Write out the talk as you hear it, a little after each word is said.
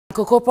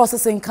Cocoa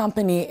processing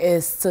company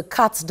is to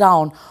cut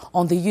down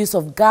on the use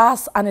of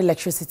gas and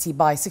electricity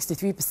by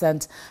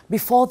 63%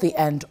 before the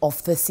end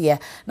of this year.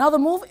 Now, the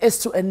move is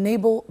to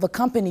enable the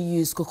company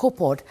use cocoa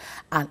pod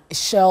and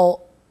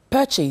shell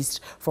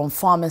purchased from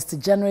farmers to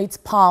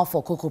generate power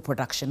for cocoa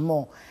production.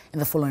 More in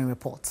the following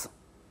report.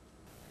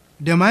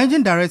 The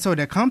managing director of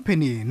the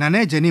company,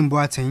 Nane Jenim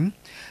Boateng,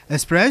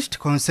 expressed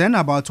concern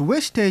about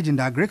wastage in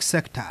the agri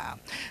sector,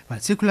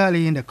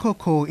 particularly in the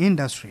cocoa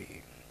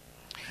industry.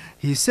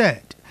 He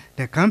said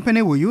the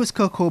company will use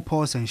cocoa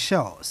pods and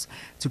shells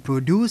to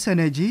produce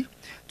energy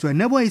to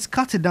enable it to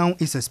cut down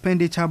its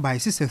expenditure by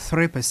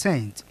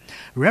 63%,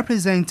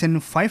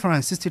 representing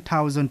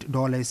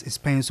 $560,000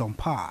 spent on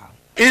power.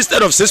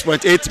 Instead of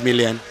 6.8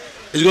 million,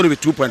 it's going to be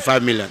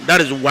 2.5 million. That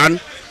is one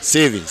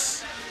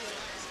savings.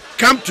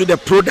 Come to the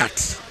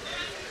product.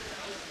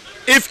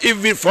 If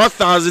even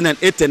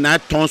 4,089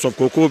 tons of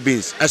cocoa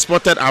beans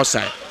exported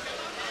outside,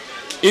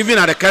 even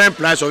at the current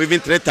price of even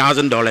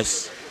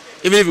 $3,000,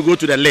 even if you go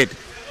to the lead,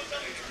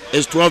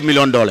 it's $12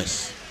 million.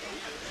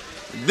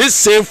 This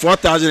same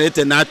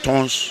 4,089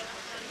 tons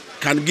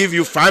can give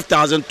you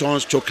 5,000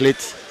 tons chocolate,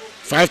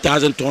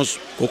 5,000 tons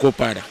cocoa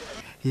powder.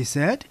 He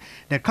said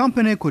the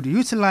company could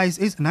utilize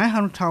its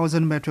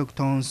 900,000 metric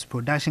tons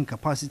production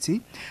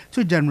capacity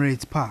to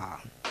generate power.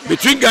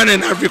 Between Ghana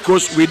and Ivory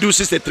Coast, we do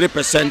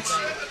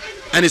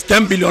 63%, and it's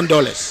 $10 billion.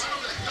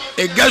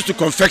 It gets to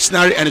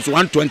confectionery, and it's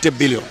 120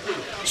 billion.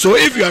 So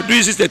if you are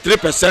doing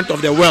 63%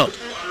 of the world,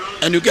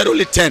 and you get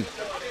only 10,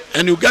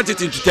 and you get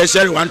it into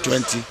tertiary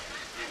 120,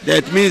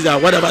 that means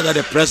that whatever that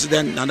the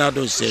president and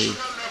others say,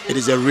 it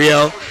is a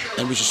real,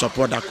 and we should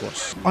support that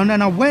cause. On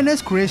an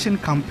awareness creation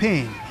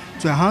campaign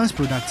to enhance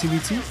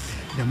productivity,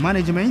 the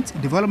Management,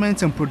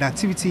 Development and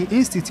Productivity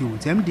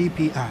Institute,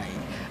 MDPI,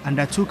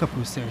 undertook a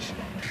procession.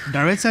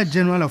 Director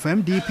General of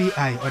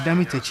MDPI,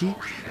 Odami Techi,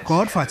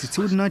 called for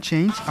attitudinal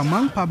change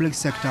among public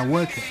sector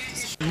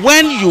workers.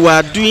 When you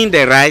are doing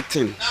the right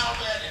thing,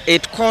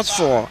 it calls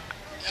for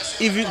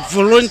even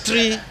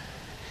voluntary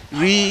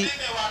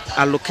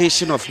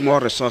reallocation of more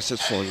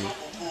resources for you.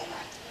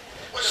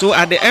 So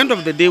at the end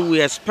of the day,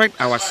 we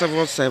expect our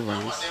civil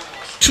servants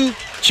to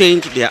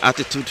change their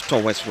attitude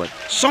towards work.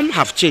 Some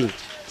have changed.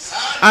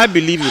 I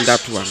believe in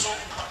that one.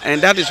 And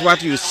that is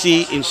what you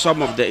see in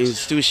some of the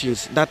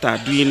institutions that are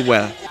doing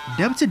well.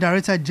 Deputy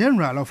Director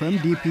General of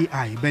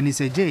MDPI,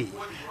 Benise J,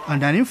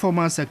 and an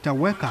informal sector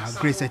worker,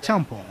 Grace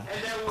Champon,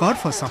 called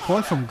for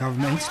support from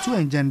government to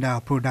engender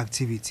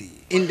productivity.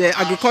 In the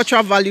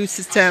agricultural value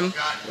system,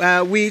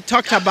 we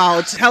talked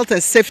about health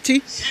and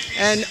safety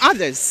and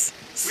others.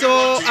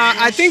 So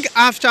I think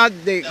after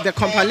the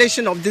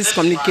compilation of this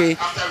communique,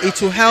 it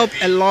will help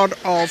a lot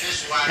of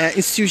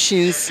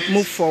institutions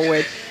move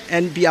forward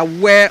and be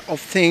aware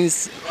of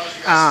things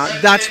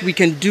that we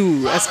can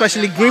do,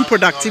 especially green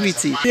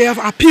productivity. They have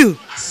appealed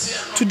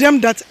to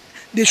them that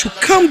they should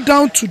come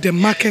down to the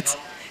market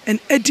and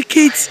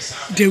educate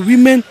the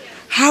women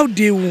how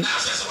they will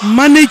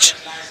manage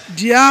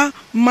their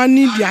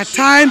money, their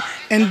time,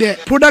 and the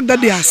product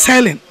that they are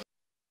selling.